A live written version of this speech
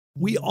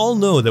We all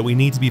know that we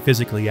need to be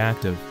physically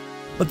active,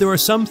 but there are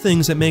some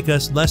things that make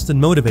us less than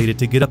motivated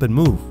to get up and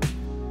move.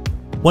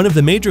 One of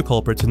the major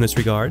culprits in this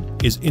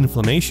regard is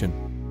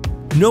inflammation.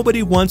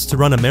 Nobody wants to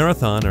run a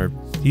marathon or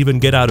even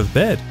get out of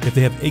bed if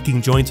they have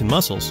aching joints and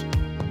muscles.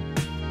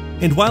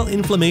 And while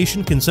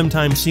inflammation can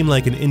sometimes seem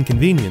like an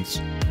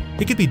inconvenience,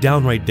 it could be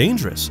downright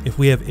dangerous if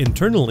we have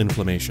internal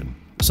inflammation,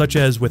 such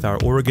as with our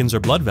organs or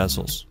blood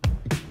vessels.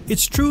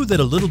 It's true that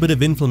a little bit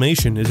of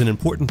inflammation is an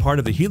important part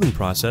of the healing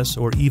process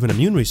or even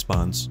immune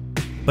response,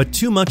 but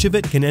too much of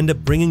it can end up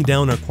bringing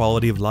down our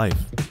quality of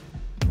life.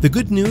 The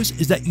good news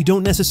is that you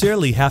don't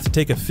necessarily have to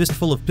take a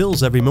fistful of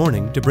pills every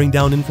morning to bring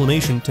down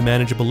inflammation to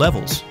manageable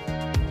levels.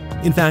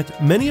 In fact,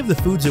 many of the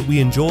foods that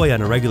we enjoy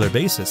on a regular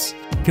basis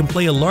can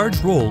play a large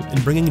role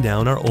in bringing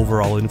down our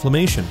overall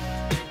inflammation.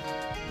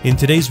 In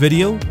today's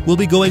video, we'll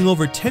be going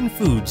over 10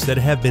 foods that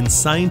have been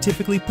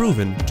scientifically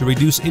proven to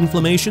reduce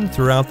inflammation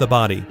throughout the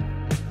body.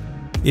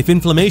 If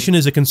inflammation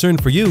is a concern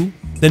for you,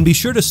 then be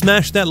sure to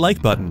smash that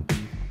like button.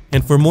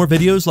 And for more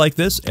videos like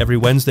this every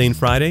Wednesday and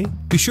Friday,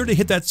 be sure to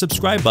hit that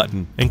subscribe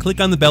button and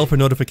click on the bell for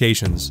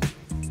notifications.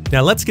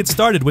 Now let's get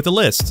started with the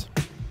list.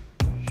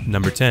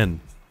 Number 10.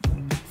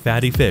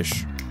 Fatty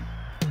fish.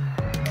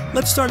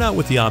 Let's start out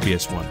with the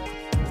obvious one.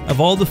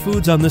 Of all the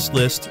foods on this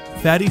list,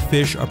 fatty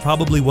fish are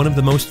probably one of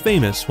the most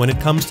famous when it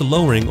comes to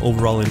lowering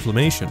overall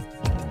inflammation.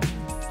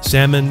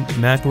 Salmon,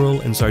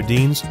 mackerel, and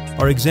sardines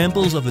are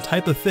examples of the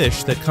type of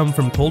fish that come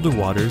from colder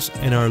waters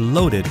and are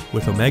loaded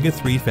with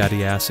omega-3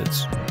 fatty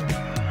acids.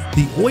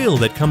 The oil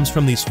that comes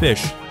from these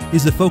fish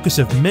is the focus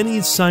of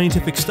many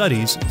scientific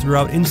studies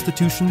throughout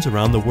institutions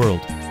around the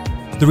world.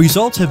 The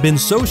results have been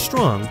so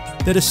strong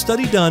that a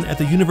study done at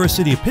the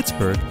University of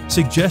Pittsburgh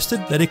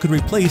suggested that it could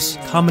replace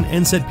common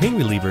NSAID pain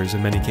relievers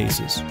in many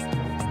cases.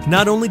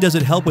 Not only does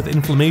it help with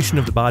inflammation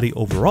of the body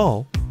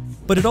overall,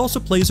 but it also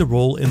plays a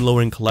role in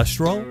lowering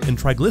cholesterol and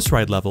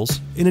triglyceride levels,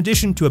 in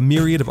addition to a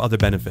myriad of other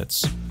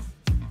benefits.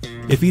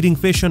 If eating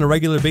fish on a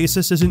regular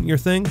basis isn't your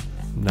thing,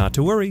 not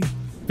to worry.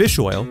 Fish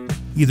oil,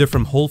 either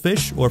from whole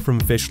fish or from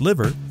fish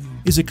liver,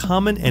 is a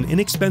common and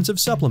inexpensive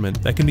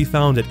supplement that can be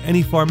found at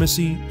any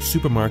pharmacy,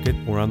 supermarket,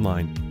 or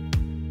online.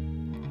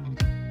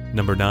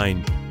 Number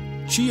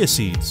 9. Chia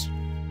seeds.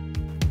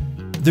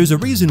 There's a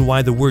reason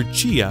why the word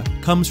chia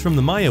comes from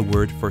the Maya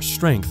word for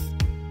strength.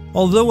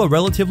 Although a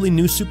relatively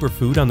new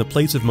superfood on the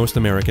plates of most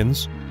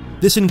Americans,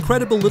 this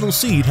incredible little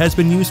seed has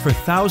been used for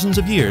thousands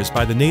of years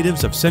by the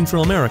natives of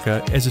Central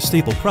America as a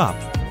staple crop.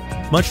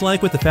 Much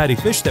like with the fatty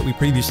fish that we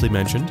previously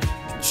mentioned,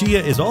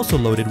 chia is also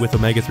loaded with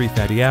omega-3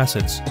 fatty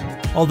acids,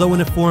 although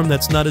in a form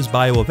that's not as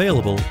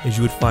bioavailable as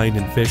you would find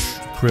in fish,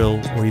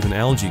 krill, or even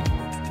algae.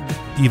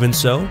 Even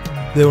so,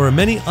 there are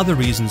many other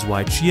reasons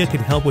why chia can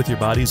help with your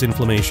body's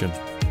inflammation.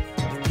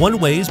 One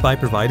way is by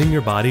providing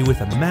your body with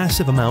a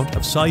massive amount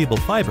of soluble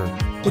fiber,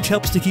 which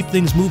helps to keep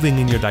things moving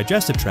in your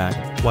digestive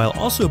tract while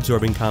also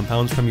absorbing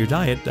compounds from your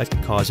diet that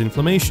can cause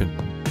inflammation.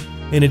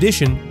 In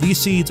addition, these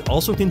seeds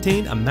also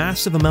contain a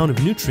massive amount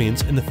of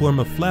nutrients in the form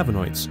of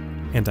flavonoids,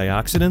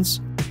 antioxidants,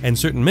 and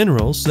certain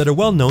minerals that are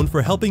well known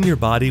for helping your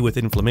body with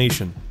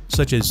inflammation,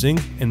 such as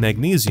zinc and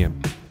magnesium.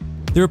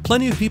 There are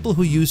plenty of people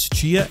who use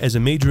chia as a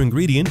major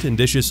ingredient in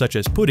dishes such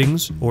as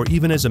puddings or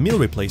even as a meal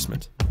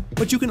replacement,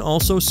 but you can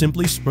also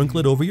simply sprinkle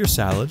it over your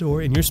salad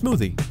or in your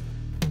smoothie.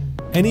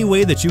 Any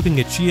way that you can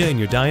get chia in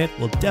your diet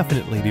will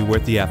definitely be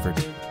worth the effort.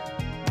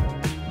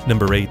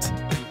 Number 8.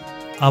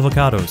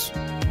 Avocados.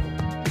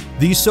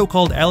 These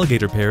so-called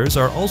alligator pears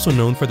are also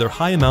known for their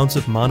high amounts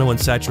of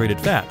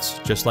monounsaturated fats,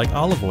 just like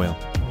olive oil.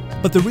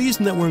 But the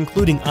reason that we're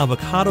including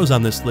avocados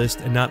on this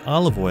list and not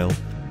olive oil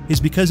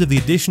is because of the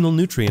additional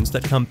nutrients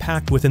that come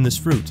packed within this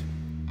fruit.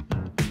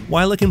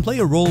 While it can play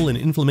a role in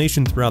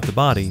inflammation throughout the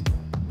body,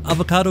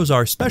 avocados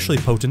are especially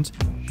potent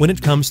when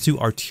it comes to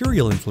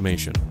arterial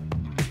inflammation.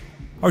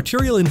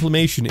 Arterial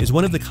inflammation is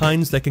one of the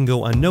kinds that can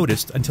go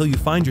unnoticed until you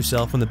find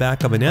yourself in the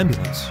back of an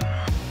ambulance.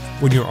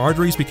 When your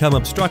arteries become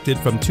obstructed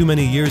from too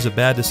many years of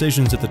bad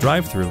decisions at the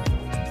drive-thru,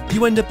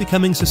 you end up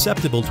becoming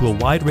susceptible to a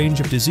wide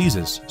range of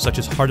diseases such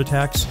as heart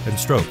attacks and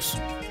strokes.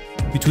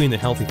 Between the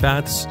healthy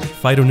fats,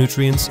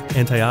 phytonutrients,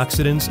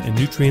 antioxidants, and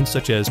nutrients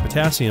such as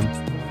potassium,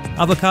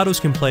 avocados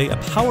can play a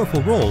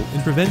powerful role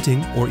in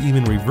preventing or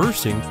even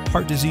reversing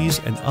heart disease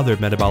and other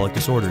metabolic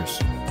disorders.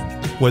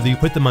 Whether you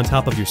put them on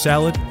top of your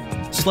salad,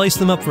 slice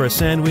them up for a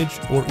sandwich,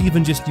 or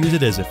even just use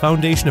it as a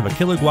foundation of a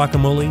killer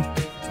guacamole,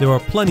 there are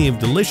plenty of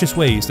delicious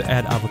ways to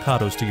add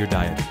avocados to your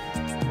diet.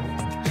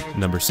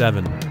 Number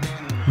 7.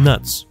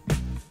 Nuts.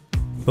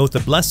 Both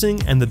the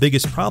blessing and the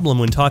biggest problem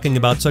when talking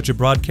about such a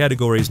broad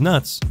category as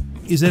nuts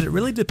is that it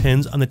really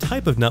depends on the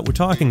type of nut we're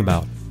talking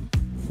about.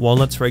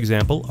 Walnuts, for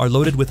example, are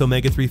loaded with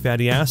omega-3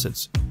 fatty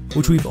acids,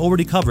 which we've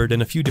already covered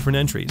in a few different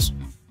entries.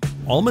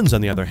 Almonds,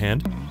 on the other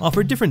hand,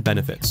 offer different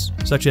benefits,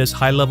 such as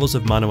high levels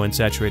of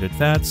monounsaturated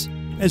fats,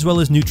 as well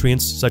as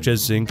nutrients such as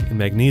zinc and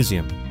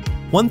magnesium.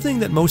 One thing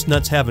that most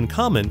nuts have in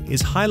common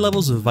is high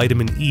levels of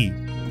vitamin E,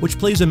 which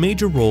plays a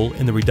major role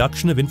in the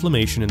reduction of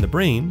inflammation in the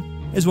brain,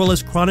 as well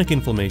as chronic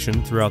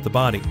inflammation throughout the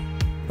body.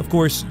 Of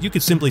course, you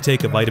could simply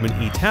take a vitamin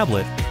E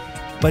tablet,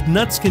 But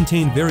nuts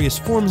contain various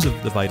forms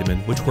of the vitamin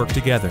which work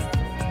together.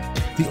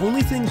 The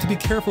only thing to be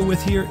careful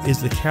with here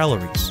is the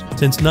calories,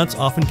 since nuts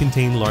often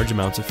contain large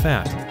amounts of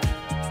fat.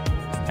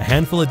 A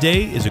handful a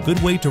day is a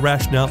good way to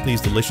ration out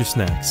these delicious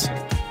snacks.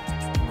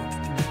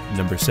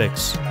 Number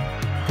 6.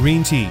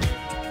 Green tea.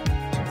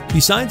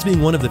 Besides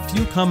being one of the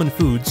few common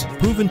foods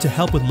proven to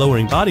help with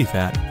lowering body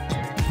fat,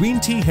 green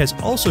tea has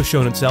also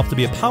shown itself to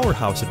be a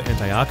powerhouse of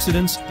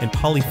antioxidants and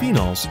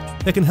polyphenols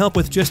that can help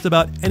with just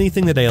about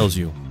anything that ails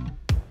you.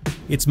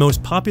 Its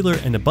most popular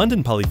and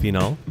abundant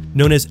polyphenol,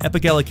 known as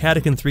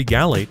epigallocatechin 3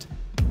 gallate,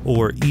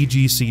 or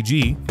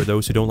EGCG for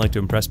those who don't like to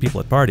impress people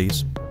at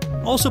parties,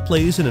 also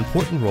plays an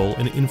important role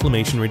in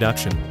inflammation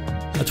reduction.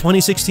 A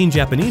 2016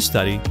 Japanese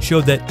study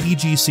showed that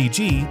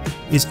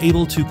EGCG is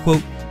able to,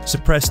 quote,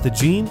 suppress the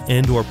gene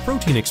and/or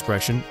protein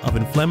expression of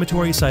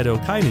inflammatory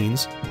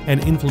cytokinins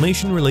and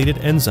inflammation-related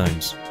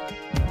enzymes.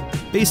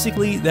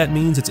 Basically, that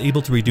means it's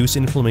able to reduce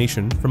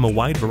inflammation from a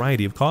wide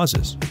variety of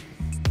causes.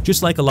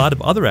 Just like a lot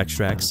of other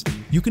extracts,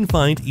 you can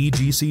find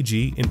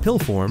EGCG in pill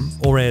form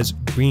or as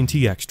green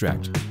tea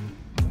extract.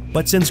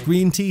 But since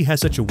green tea has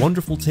such a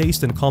wonderful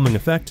taste and calming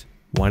effect,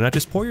 why not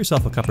just pour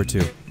yourself a cup or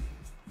two?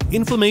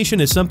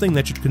 Inflammation is something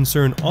that should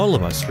concern all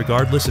of us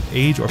regardless of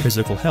age or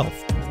physical health.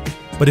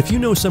 But if you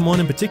know someone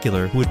in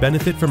particular who would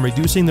benefit from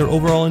reducing their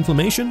overall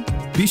inflammation,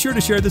 be sure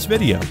to share this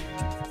video.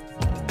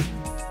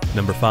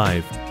 Number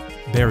 5.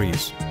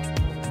 Berries.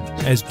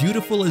 As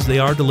beautiful as they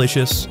are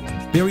delicious,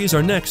 berries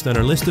are next on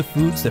our list of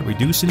foods that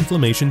reduce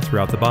inflammation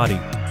throughout the body.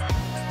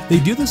 They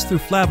do this through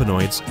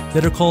flavonoids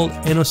that are called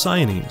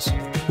anthocyanins,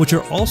 which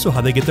are also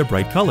how they get their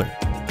bright color.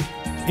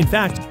 In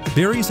fact,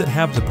 berries that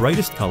have the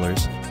brightest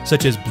colors,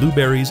 such as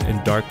blueberries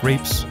and dark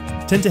grapes,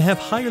 tend to have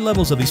higher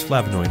levels of these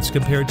flavonoids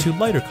compared to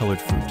lighter colored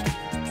fruit.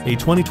 A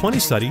 2020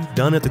 study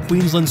done at the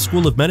Queensland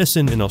School of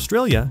Medicine in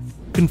Australia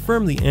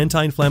confirmed the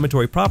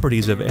anti-inflammatory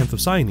properties of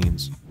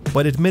anthocyanins,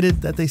 but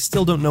admitted that they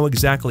still don't know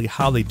exactly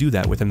how they do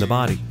that within the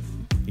body.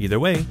 Either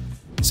way,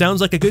 sounds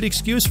like a good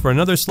excuse for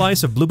another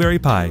slice of blueberry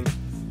pie.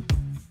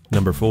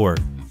 Number 4.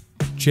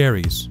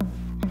 Cherries.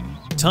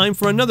 Time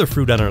for another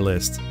fruit on our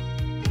list.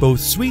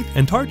 Both sweet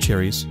and tart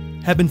cherries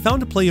have been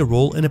found to play a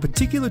role in a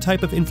particular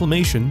type of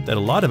inflammation that a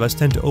lot of us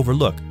tend to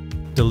overlook: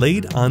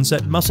 delayed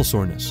onset muscle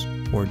soreness,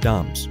 or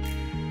DOMS.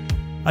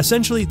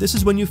 Essentially, this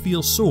is when you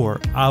feel sore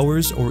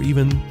hours or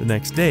even the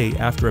next day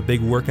after a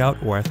big workout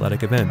or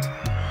athletic event.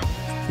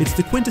 It's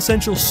the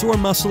quintessential sore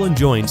muscle and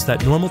joints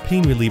that normal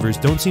pain relievers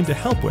don't seem to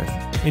help with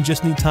and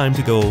just need time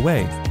to go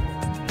away.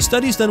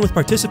 Studies done with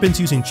participants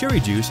using cherry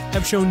juice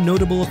have shown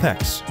notable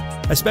effects,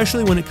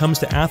 especially when it comes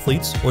to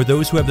athletes or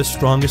those who have the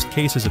strongest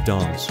cases of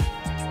DOMS.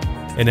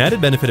 An added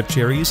benefit of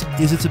cherries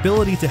is its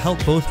ability to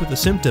help both with the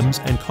symptoms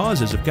and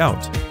causes of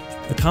gout,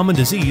 a common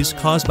disease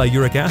caused by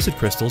uric acid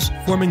crystals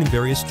forming in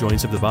various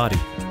joints of the body.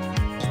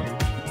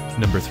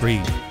 Number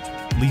 3.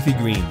 Leafy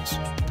greens.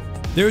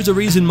 There's a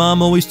reason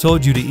Mom always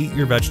told you to eat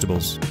your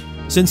vegetables.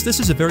 Since this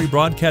is a very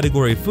broad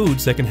category of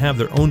foods that can have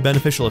their own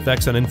beneficial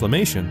effects on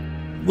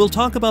inflammation, we'll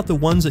talk about the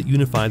ones that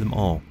unify them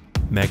all: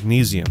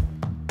 magnesium.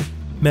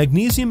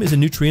 Magnesium is a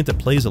nutrient that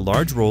plays a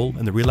large role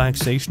in the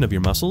relaxation of your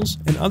muscles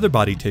and other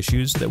body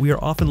tissues that we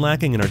are often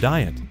lacking in our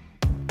diet.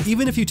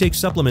 Even if you take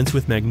supplements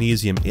with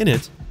magnesium in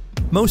it,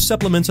 most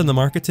supplements on the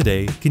market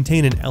today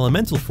contain an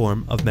elemental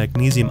form of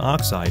magnesium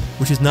oxide,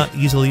 which is not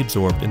easily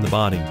absorbed in the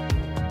body.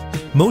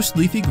 Most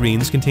leafy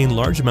greens contain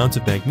large amounts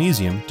of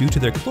magnesium due to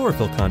their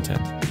chlorophyll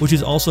content, which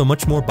is also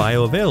much more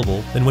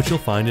bioavailable than what you'll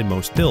find in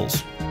most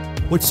pills.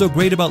 What's so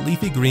great about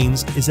leafy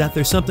greens is that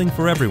there's something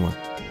for everyone,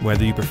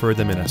 whether you prefer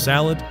them in a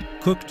salad,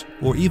 cooked,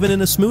 or even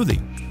in a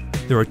smoothie.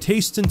 There are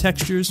tastes and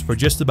textures for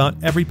just about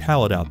every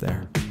palate out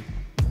there.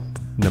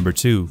 Number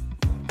 2.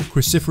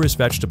 Cruciferous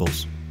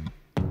vegetables.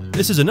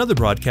 This is another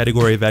broad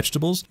category of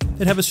vegetables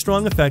that have a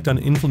strong effect on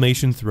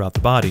inflammation throughout the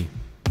body.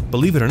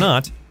 Believe it or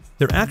not,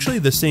 they're actually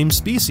the same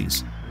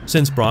species,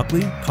 since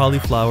broccoli,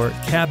 cauliflower,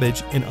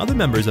 cabbage, and other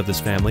members of this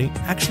family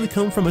actually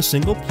come from a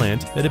single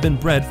plant that have been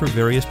bred for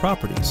various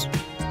properties.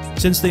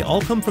 Since they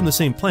all come from the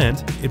same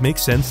plant, it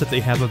makes sense that they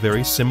have a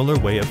very similar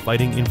way of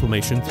fighting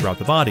inflammation throughout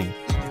the body,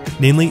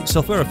 namely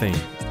sulforaphane.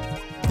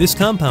 This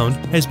compound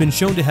has been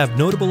shown to have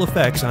notable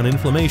effects on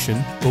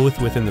inflammation both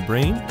within the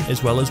brain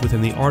as well as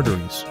within the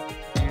arteries.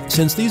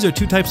 Since these are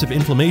two types of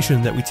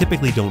inflammation that we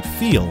typically don't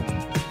feel,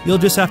 you'll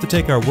just have to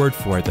take our word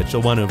for it that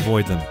you'll want to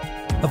avoid them.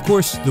 Of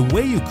course, the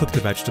way you cook the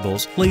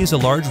vegetables plays a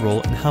large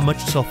role in how much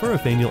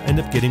sulforaphane you'll end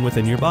up getting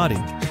within your body.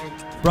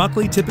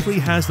 Broccoli typically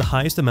has the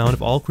highest amount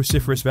of all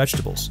cruciferous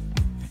vegetables,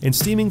 and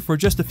steaming for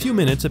just a few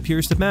minutes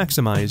appears to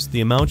maximize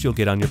the amount you'll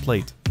get on your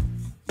plate.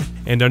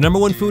 And our number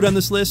 1 food on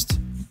this list?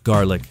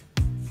 Garlic.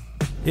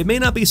 It may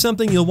not be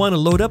something you'll want to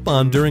load up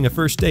on during a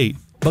first date,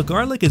 but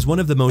garlic is one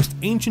of the most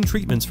ancient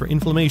treatments for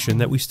inflammation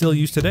that we still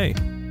use today.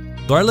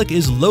 Garlic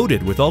is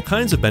loaded with all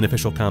kinds of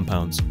beneficial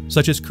compounds,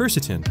 such as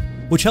quercetin,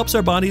 which helps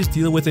our bodies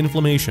deal with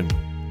inflammation,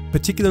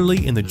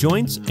 particularly in the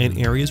joints and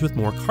areas with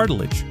more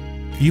cartilage.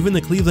 Even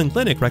the Cleveland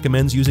Clinic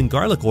recommends using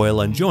garlic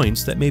oil on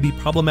joints that may be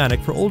problematic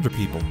for older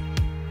people.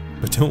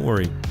 But don't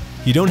worry,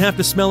 you don't have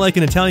to smell like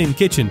an Italian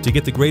kitchen to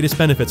get the greatest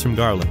benefits from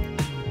garlic.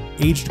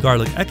 Aged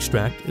garlic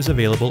extract is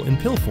available in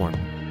pill form,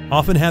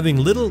 often having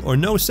little or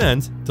no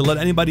scent to let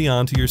anybody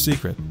onto your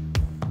secret.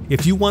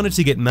 If you wanted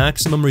to get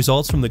maximum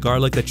results from the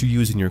garlic that you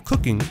use in your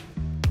cooking,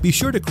 be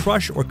sure to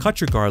crush or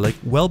cut your garlic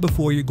well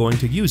before you're going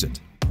to use it.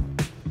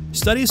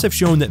 Studies have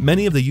shown that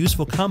many of the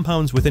useful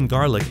compounds within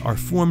garlic are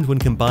formed when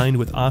combined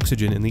with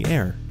oxygen in the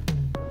air.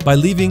 By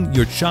leaving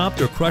your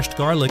chopped or crushed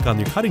garlic on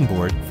your cutting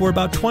board for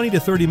about 20 to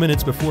 30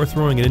 minutes before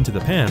throwing it into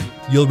the pan,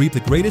 you'll reap the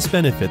greatest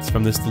benefits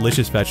from this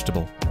delicious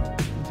vegetable.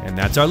 And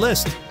that's our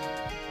list.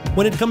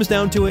 When it comes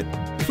down to it,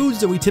 foods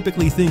that we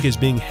typically think as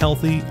being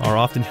healthy are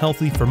often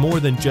healthy for more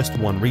than just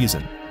one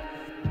reason.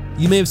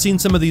 You may have seen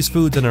some of these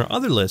foods on our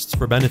other lists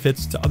for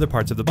benefits to other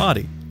parts of the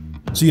body,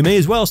 so you may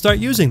as well start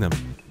using them.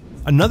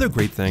 Another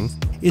great thing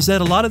is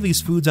that a lot of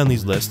these foods on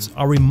these lists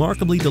are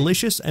remarkably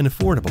delicious and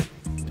affordable,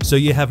 so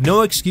you have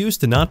no excuse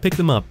to not pick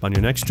them up on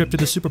your next trip to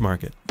the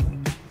supermarket.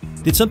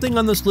 Did something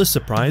on this list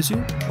surprise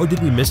you, or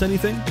did we miss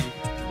anything?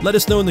 Let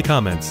us know in the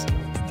comments.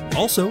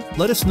 Also,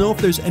 let us know if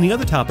there's any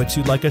other topics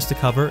you'd like us to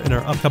cover in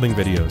our upcoming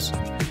videos.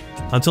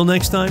 Until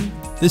next time,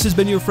 this has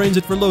been your friends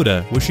at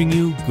Verloda wishing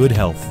you good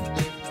health.